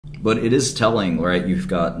But it is telling, right? You've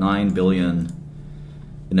got 9 billion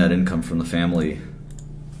in net income from the family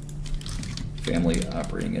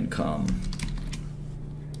operating income.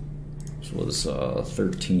 This was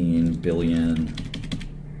 13 billion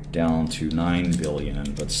down to 9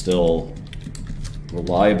 billion, but still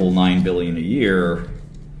reliable 9 billion a year,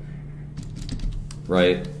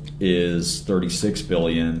 right, is 36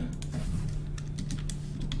 billion.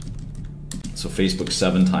 So Facebook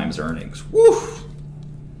 7 times earnings. Woo!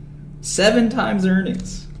 7 times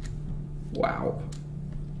earnings. Wow.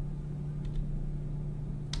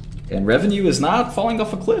 And revenue is not falling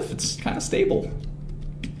off a cliff. It's kind of stable.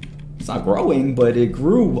 It's not growing, but it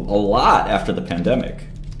grew a lot after the pandemic.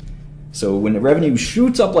 So when the revenue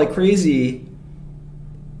shoots up like crazy,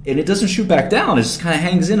 and it doesn't shoot back down, it just kind of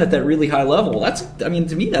hangs in at that really high level. That's, I mean,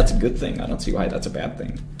 to me, that's a good thing. I don't see why that's a bad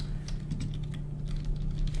thing.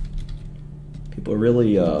 People are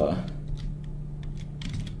really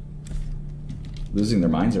losing their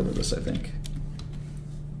minds over this, I think.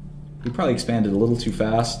 We probably expanded a little too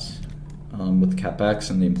fast with the CapEx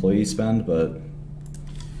and the employee spend, but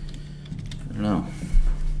I don't know.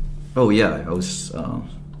 Oh yeah, I was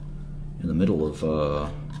in the middle of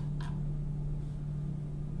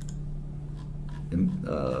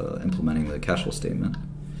implementing the cash flow statement.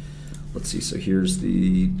 Let's see, so here's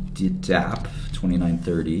the DAP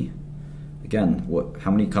 2930. Again,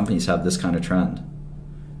 how many companies have this kind of trend?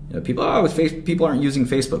 You know, people aren't using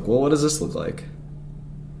Facebook. Well, what does this look like?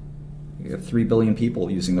 You have 3 billion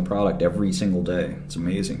people using the product every single day. It's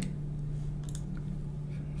amazing.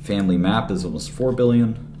 Family Map is almost 4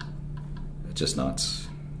 billion. It's just nuts.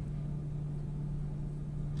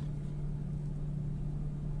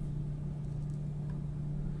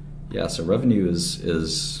 Yeah, so revenue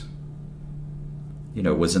is you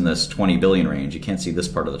know, was in this 20 billion range. You can't see this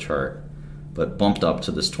part of the chart, but bumped up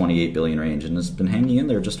to this 28 billion range and has been hanging in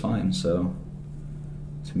there just fine. So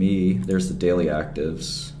to me, there's the daily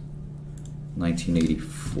actives,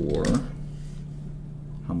 1984.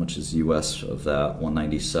 How much is US of that?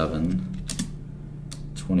 197.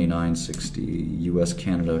 2960 US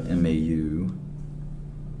Canada MAU.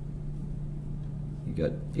 You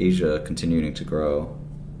got Asia continuing to grow.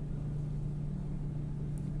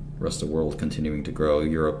 Rest of the world continuing to grow.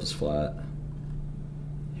 Europe is flat.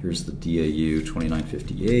 Here's the DAU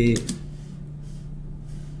 2958.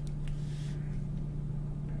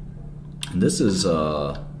 And this is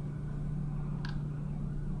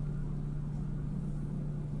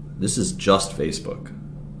just Facebook.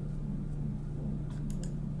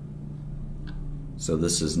 So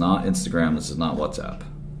this is not Instagram, this is not WhatsApp.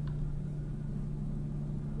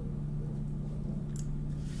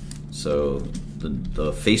 So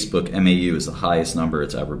the Facebook MAU is the highest number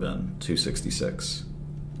it's ever been, 266.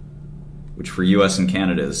 Which for US and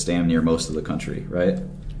Canada is damn near most of the country, right?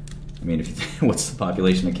 I mean, if you think, what's the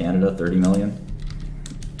population of Canada? 30 million?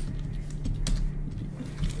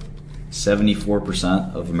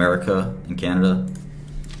 74% of America and Canada.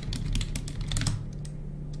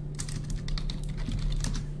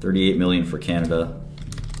 38 million for Canada.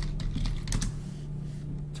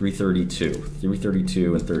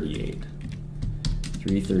 332 and 38.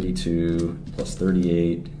 332 plus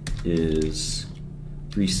 38 is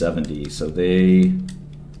 370. So they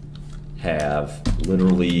have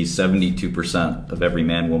literally 72% of every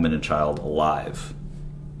man, woman, and child alive.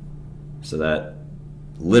 So that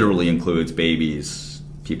literally includes babies,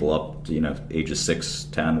 people up to, you know, ages 6,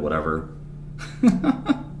 10, whatever.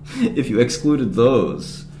 If you excluded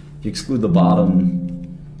those, if you exclude the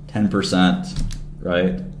bottom 10%,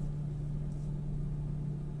 right?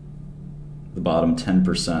 The bottom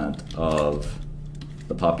 10% of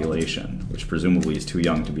the population, which presumably is too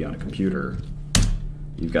young to be on a computer,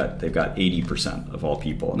 they've got 80% of all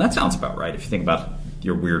people. And that sounds about right. If you think about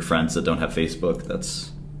your weird friends that don't have Facebook,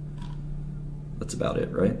 that's about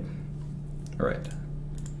it, right? All right.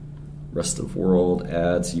 Rest of world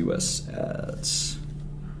ads, US ads.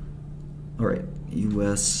 All right,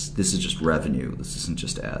 US, this is just revenue. This isn't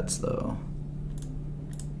just ads though.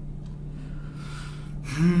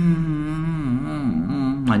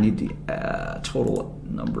 I need the total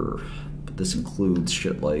number, but this includes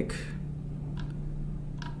shit like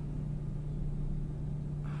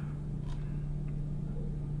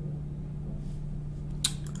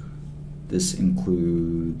this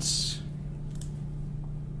includes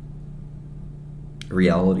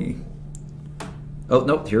reality. Oh,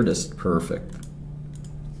 no, here it is. Perfect.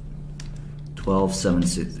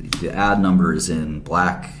 12,760. The ad number is in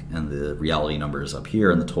black, and the reality number is up here,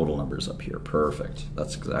 and the total number is up here. Perfect.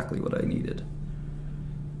 That's exactly what I needed.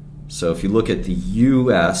 So if you look at the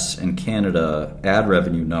US and Canada ad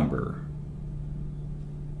revenue number,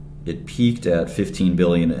 It peaked at 15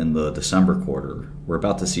 billion in the December quarter. We're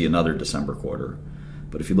about to see another December quarter.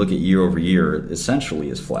 But if you look at year over year, it essentially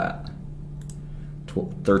is flat.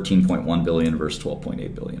 13.1 billion versus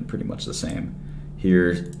 12.8 billion, pretty much the same.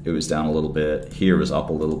 Here it was down a little bit. Here it was up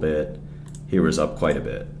a little bit. Here it was up quite a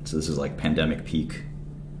bit. So this is like pandemic peak.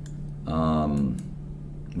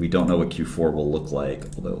 We don't know what Q4 will look like,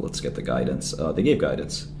 although let's get the guidance. They gave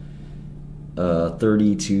guidance.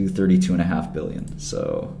 30 to 32.5 billion.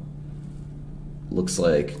 So looks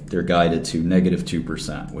like they're guided to negative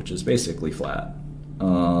 2%, which is basically flat.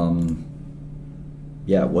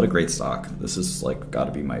 Yeah, what a great stock. This is like got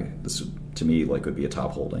to be this to me like would be a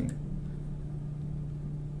top holding.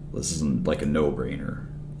 This isn't like a no-brainer.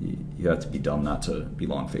 You have to be dumb not to be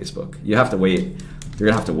long Facebook. You have to wait. You're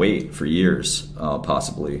gonna have to wait for years,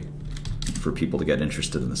 possibly, for people to get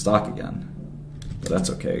interested in the stock again. But that's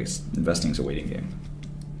okay. Investing is a waiting game.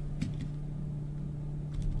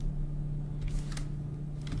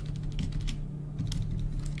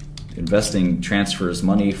 Investing transfers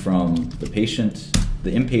money from the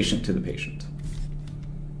impatient to the patient.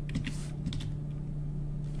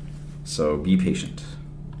 So be patient,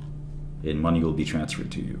 and money will be transferred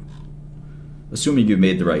to you, assuming you've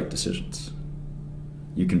made the right decisions.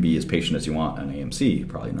 You can be as patient as you want on AMC, you're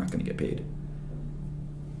probably not going to get paid.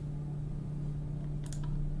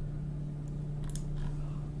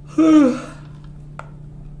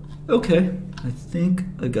 Okay, I think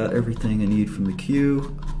I got everything I need from the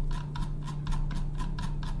queue.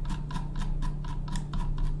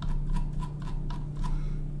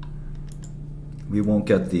 We won't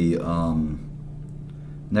get the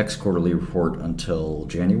next quarterly report until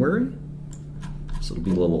January, so it'll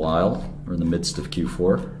be a little while. We're in the midst of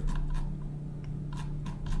Q4.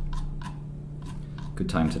 Good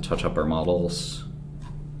time to touch up our models.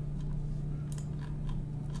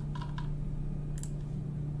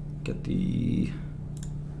 Get the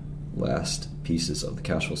last pieces of the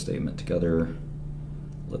cash flow statement together.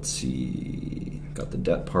 Let's see, got the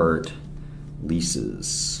debt part,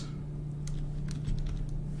 leases,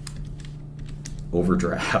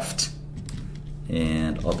 overdraft,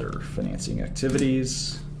 and other financing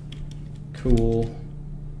activities. Cool.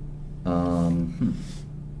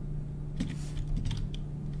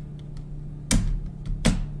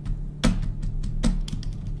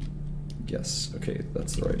 Yes, okay,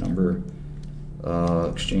 that's the right number.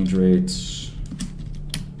 Exchange rates.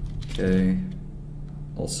 Okay.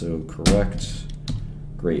 Also correct.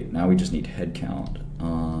 Great, now we just need head count.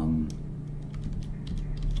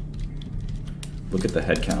 Look at the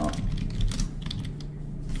head count.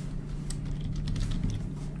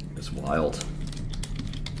 It's wild.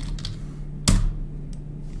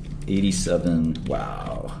 87,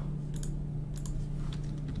 wow.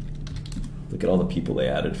 Look at all the people they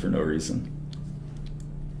added for no reason.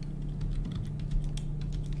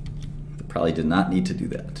 They probably did not need to do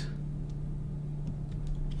that.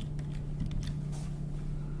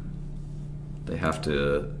 They have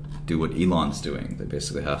to do what Elon's doing. They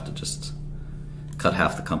basically have to just cut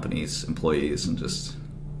half the company's employees and just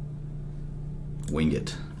wing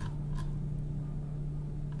it.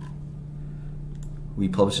 We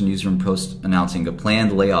published a newsroom post announcing a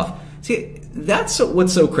planned layoff. See, that's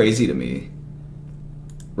what's so crazy to me,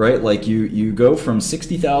 right? Like you go from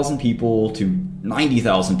 60,000 people to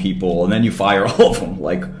 90,000 people, and then you fire all of them.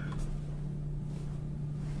 Like,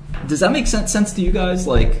 does that make sense to you guys?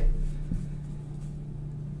 Like,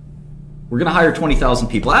 we're gonna hire 20,000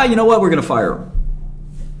 people. You know what? We're gonna fire them.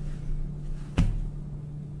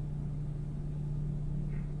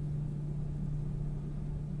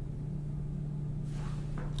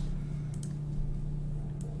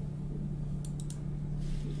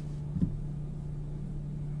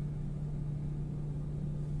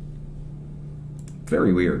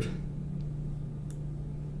 Very weird.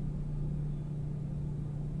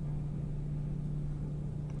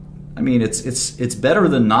 I mean, it's better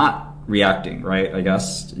than not reacting, right? I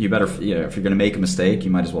guess you better, if you're going to make a mistake, you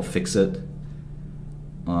might as well fix it.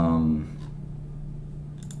 Mark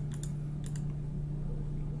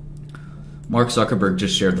Zuckerberg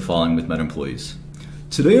just shared the following with Meta employees.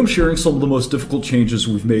 Today I'm sharing some of the most difficult changes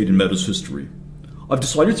we've made in Meta's history. I've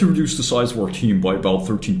decided to reduce the size of our team by about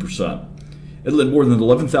 13%. and let more than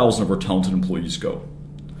 11,000 of our talented employees go.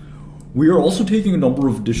 We are also taking a number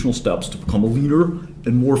of additional steps to become a leaner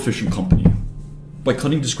and more efficient company by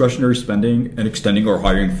cutting discretionary spending and extending our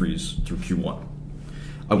hiring freeze through Q1.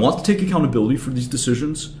 I want to take accountability for these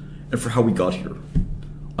decisions and for how we got here.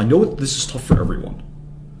 I know this is tough for everyone,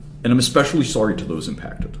 and I'm especially sorry to those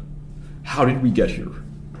impacted. How did we get here?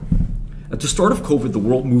 At the start of COVID, the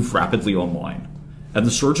world moved rapidly online, and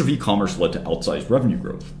the surge of e-commerce led to outsized revenue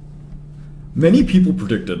growth. Many people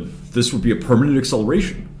predicted this would be a permanent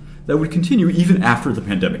acceleration that would continue even after the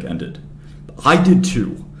pandemic ended. I did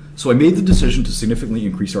too, so I made the decision to significantly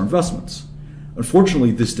increase our investments.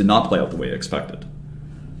 Unfortunately, this did not play out the way I expected.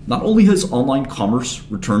 Not only has online commerce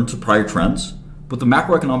returned to prior trends, but the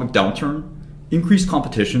macroeconomic downturn, increased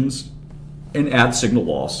competitions, and ad signal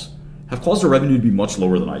loss have caused our revenue to be much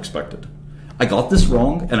lower than I expected. I got this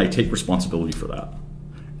wrong, and I take responsibility for that.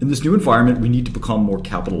 In this new environment, we need to become more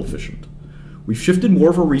capital efficient. We've shifted more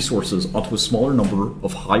of our resources onto a smaller number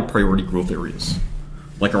of high priority growth areas,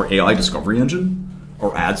 like our AI discovery engine,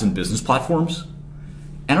 our ads and business platforms,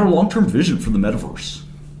 and our long-term vision for the metaverse.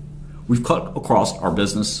 We've cut across our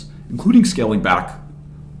business, including scaling back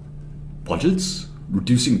budgets,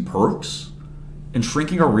 reducing perks, and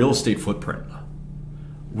shrinking our real estate footprint.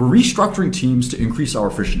 We're restructuring teams to increase our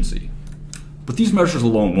efficiency. But these measures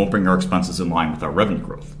alone won't bring our expenses in line with our revenue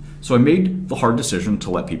growth, so I made the hard decision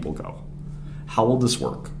to let people go. How will this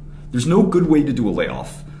work? There's no good way to do a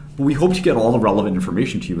layoff, but we hope to get all the relevant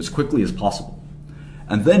information to you as quickly as possible,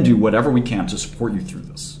 and then do whatever we can to support you through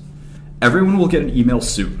this. Everyone will get an email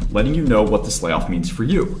soon letting you know what this layoff means for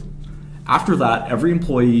you. After that, every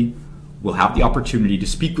employee will have the opportunity to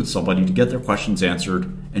speak with somebody to get their questions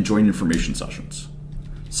answered and join information sessions.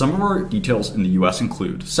 Some of our details in the US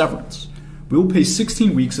include severance. We will pay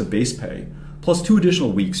 16 weeks of base pay plus 2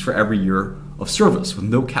 additional weeks for every year of service with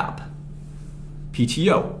no cap.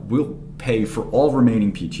 PTO, we'll pay for all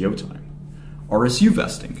remaining PTO time. RSU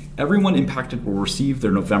vesting, everyone impacted will receive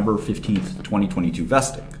their November 15th, 2022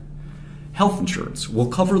 vesting. Health insurance will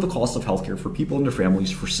cover the cost of healthcare for people and their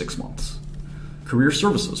families for 6 months. Career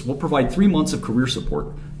services will provide 3 months of career support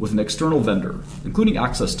with an external vendor, including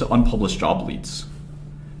access to unpublished job leads.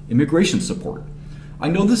 Immigration support. I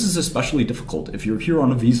know this is especially difficult if you're here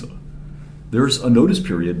on a visa. There's a notice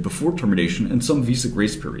period before termination and some visa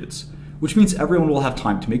grace periods, which means everyone will have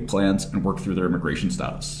time to make plans and work through their immigration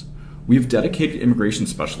status. We have dedicated immigration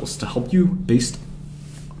specialists to help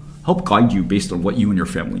guide you based on what you and your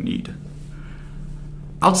family need.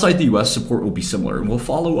 Outside the US, support will be similar, and we'll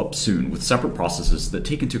follow up soon with separate processes that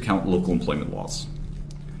take into account local employment laws.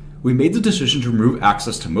 We made the decision to remove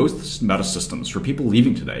access to most Meta systems for people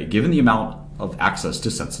leaving today, given the amount of access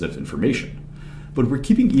to sensitive information. But we're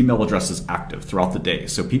keeping email addresses active throughout the day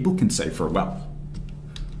so people can say farewell.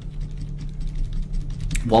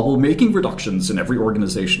 While we're making reductions in every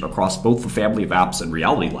organization across both the family of apps and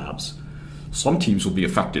reality labs, some teams will be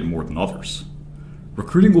affected more than others.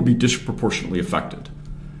 Recruiting will be disproportionately affected,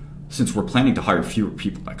 since we're planning to hire fewer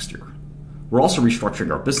people next year. We're also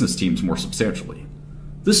restructuring our business teams more substantially.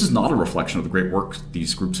 This is not a reflection of the great work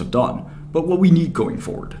these groups have done, but what we need going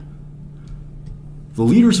forward. The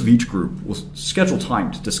leaders of each group will schedule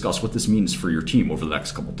time to discuss what this means for your team over the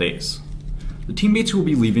next couple days. The teammates who will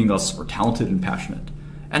be leaving us are talented and passionate,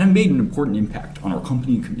 and have made an important impact on our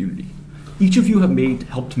company and community. Each of you have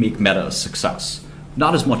helped make Meta a success.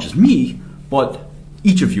 Not as much as me, but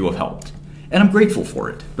each of you have helped. And I'm grateful for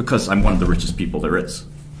it, because I'm one of the richest people there is.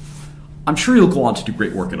 I'm sure you'll go on to do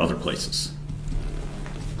great work in other places.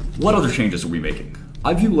 What other changes are we making?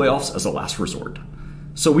 I view layoffs as a last resort.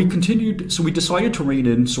 So we decided to rein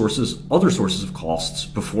in other sources of costs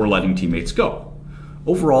before letting teammates go.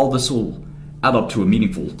 Overall, this will add up to a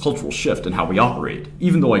meaningful cultural shift in how we operate,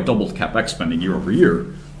 even though I doubled CapEx spending year over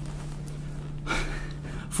year.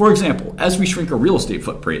 For example, as we shrink our real estate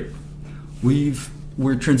footprint,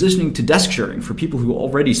 we're transitioning to desk sharing for people who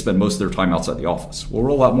already spend most of their time outside the office. We'll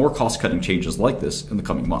roll out more cost-cutting changes like this in the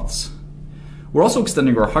coming months. We're also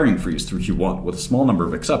extending our hiring freeze through Q1 with a small number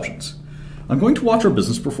of exceptions. I'm going to watch our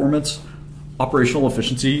business performance, operational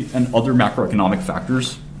efficiency, and other macroeconomic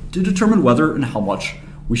factors to determine whether and how much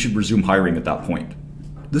we should resume hiring at that point.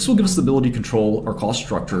 This will give us the ability to control our cost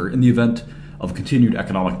structure in the event of a continued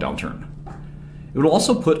economic downturn. It will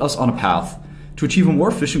also put us on a path to achieve a more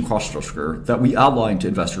efficient cost structure that we outlined to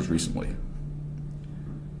investors recently.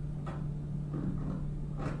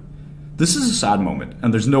 This is a sad moment,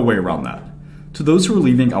 and there's no way around that. To those who are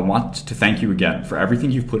leaving, I want to thank you again for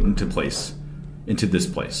everything you've put into this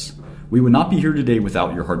place. We would not be here today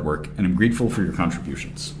without your hard work, and I'm grateful for your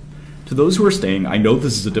contributions. To those who are staying, I know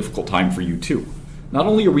this is a difficult time for you too. Not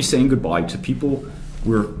only are we saying goodbye to people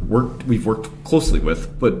we've worked closely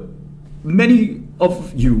with, but many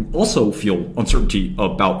of you also feel uncertainty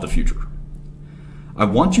about the future. I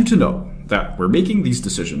want you to know that we're making these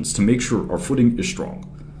decisions to make sure our footing is strong.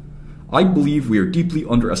 I believe we are deeply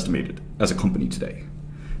underestimated as a company today.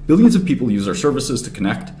 Billions of people use our services to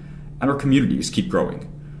connect, and our communities keep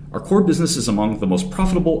growing. Our core business is among the most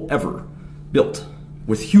profitable ever built,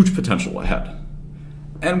 with huge potential ahead.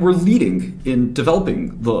 And we're leading in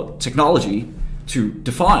developing the technology to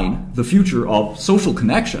define the future of social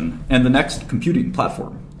connection and the next computing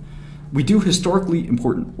platform. We do historically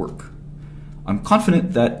important work. I'm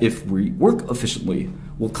confident that if we work efficiently,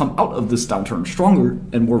 we'll come out of this downturn stronger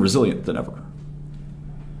and more resilient than ever.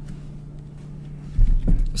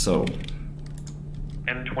 So,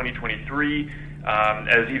 and 2023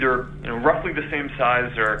 as either roughly the same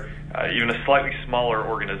size or even a slightly smaller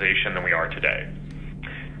organization than we are today.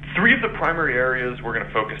 Three of the primary areas we're going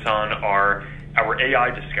to focus on are our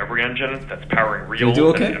AI discovery engine that's powering Reels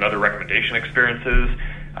and other recommendation experiences,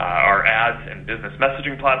 our ads and business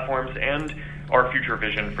messaging platforms, and our future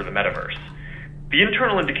vision for the metaverse. The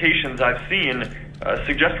internal indications I've seen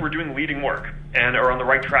suggest we're doing leading work and are on the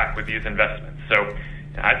right track with these investments. So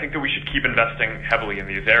I think that we should keep investing heavily in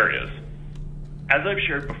these areas. As I've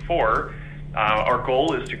shared before, our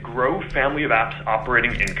goal is to grow Family of Apps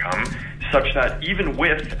operating income such that even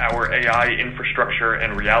with our AI infrastructure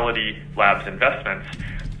and Reality Labs investments,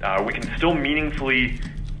 we can still meaningfully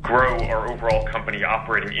grow our overall company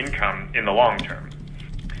operating income in the long term.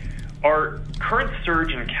 Our current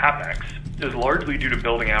surge in CapEx is largely due to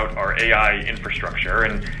building out our AI infrastructure,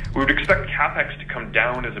 and we would expect CapEx to come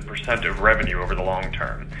down as a percent of revenue over the long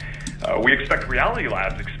term. We expect Reality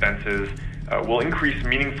Labs expenses will increase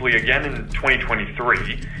meaningfully again in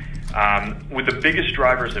 2023, with the biggest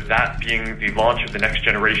drivers of that being the launch of the next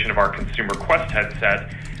generation of our consumer Quest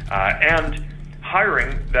headset and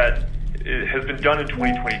hiring that has been done in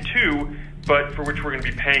 2022, but for which we're going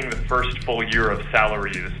to be paying the first full year of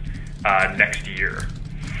salaries next year.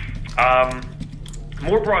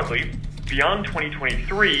 More broadly, beyond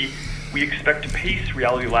 2023, we expect to pace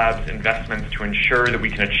Reality Labs investments to ensure that we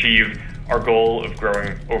can achieve our goal of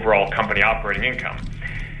growing overall company operating income.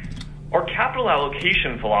 Our capital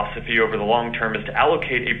allocation philosophy over the long term is to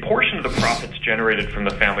allocate a portion of the profits generated from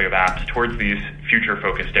the Family of Apps towards these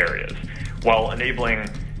future-focused areas, while enabling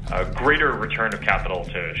a greater return of capital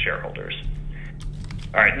to shareholders.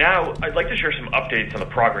 All right, now I'd like to share some updates on the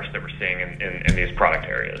progress that we're seeing in these product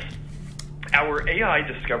areas. Our AI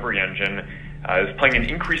discovery engine is playing an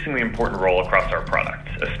increasingly important role across our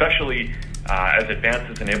products, especially as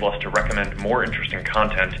advances enable us to recommend more interesting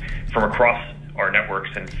content from across our networks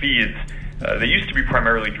and feeds that used to be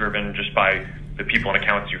primarily driven just by the people and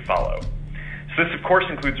accounts you follow. So this, of course,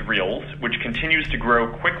 includes Reels, which continues to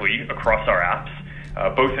grow quickly across our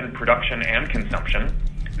apps, both in production and consumption.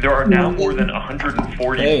 There are now more than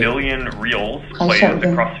 140 billion Reels played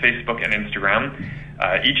across Facebook and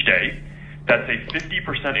Instagram each day. That's a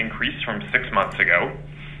 50% increase from 6 months ago.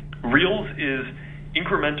 Reels is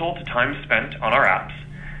incremental to time spent on our apps.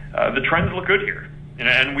 The trends look good here,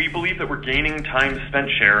 and we believe that we're gaining time spent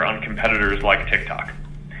share on competitors like TikTok.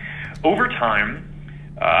 Over time,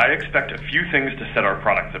 I expect a few things to set our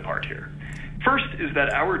products apart here. First is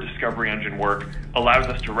that our discovery engine work allows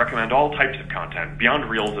us to recommend all types of content beyond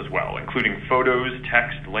Reels as well, including photos,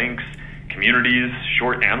 text, links, communities,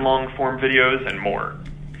 short and long form videos, and more.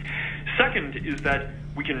 Second is that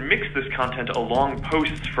we can mix this content alongside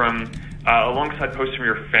posts from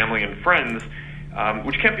your family and friends,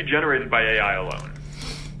 which can't be generated by AI alone.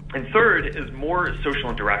 And third, as more social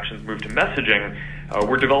interactions move to messaging,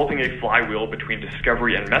 we're developing a flywheel between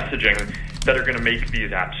discovery and messaging that are going to make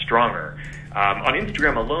these apps stronger. On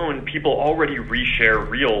Instagram alone, people already reshare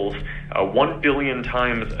Reels 1 billion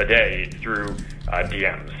times a day through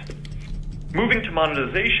DMs. Moving to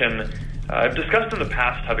monetization, I've discussed in the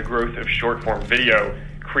past how the growth of short-form video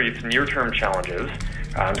creates near-term challenges,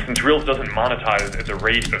 since Reels doesn't monetize at the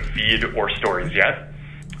rate of feed or stories yet.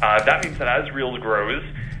 That means that as Reels grows,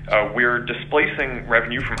 we're displacing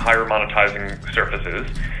revenue from higher monetizing surfaces.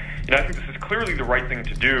 I think this is clearly the right thing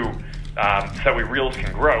to do so that way Reels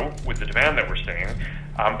can grow with the demand that we're seeing,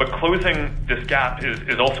 but closing this gap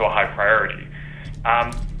is also a high priority.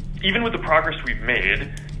 Even with the progress we've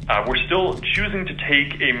made, we're still choosing to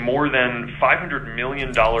take a more than $500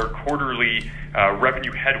 million quarterly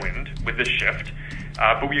revenue headwind with this shift,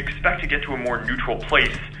 but we expect to get to a more neutral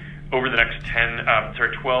place over the next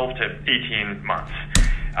 12 to 18 months.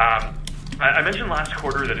 I mentioned last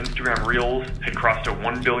quarter that Instagram Reels had crossed a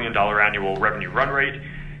 $1 billion annual revenue run rate.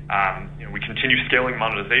 We continue scaling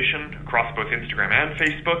monetization across both Instagram and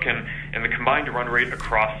Facebook, and the combined run rate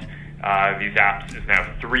across these apps is now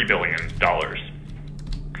 $3 billion.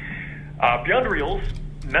 Beyond Reels,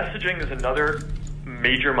 messaging is another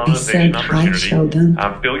major monetization opportunity.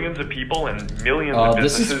 Billions of people and millions of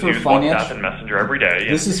businesses use WhatsApp and Messenger every day.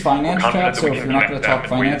 This is finance chat, so if you're not going to talk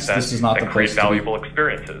finance, this is not the place to be. Create valuable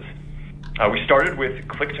experiences. We started with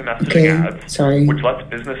click-to-messaging ads, which lets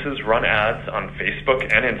businesses run ads on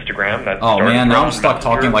Facebook and Instagram. That oh man, now I'm stuck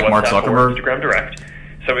talking like Mark Zuckerberg. Instagram Direct,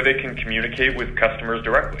 so they can communicate with customers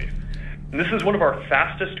directly. And this is one of our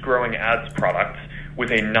fastest-growing ads products with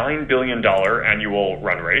a $9 billion annual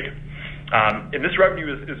run rate. And this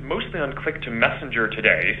revenue is mostly on click-to-messenger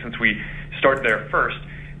today, since we started there first.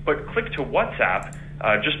 But click-to-WhatsApp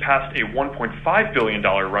just passed a $1.5 billion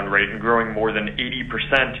run rate and growing more than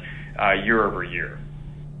 80% year over year.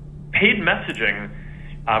 Paid messaging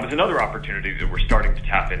is another opportunity that we're starting to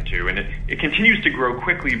tap into, and it continues to grow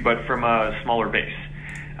quickly, but from a smaller base.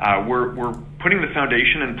 We're putting the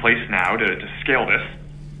foundation in place now to scale this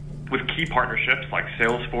with key partnerships like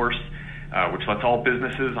Salesforce, which lets all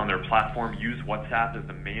businesses on their platform use WhatsApp as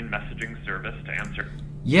the main messaging service to answer.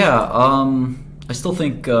 Yeah, I still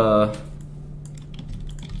think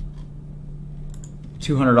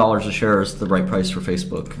 $200 a share is the right price for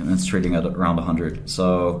Facebook, and it's trading at around 100,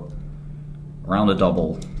 so around a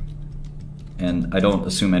double. And I don't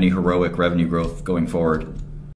assume any heroic revenue growth going forward.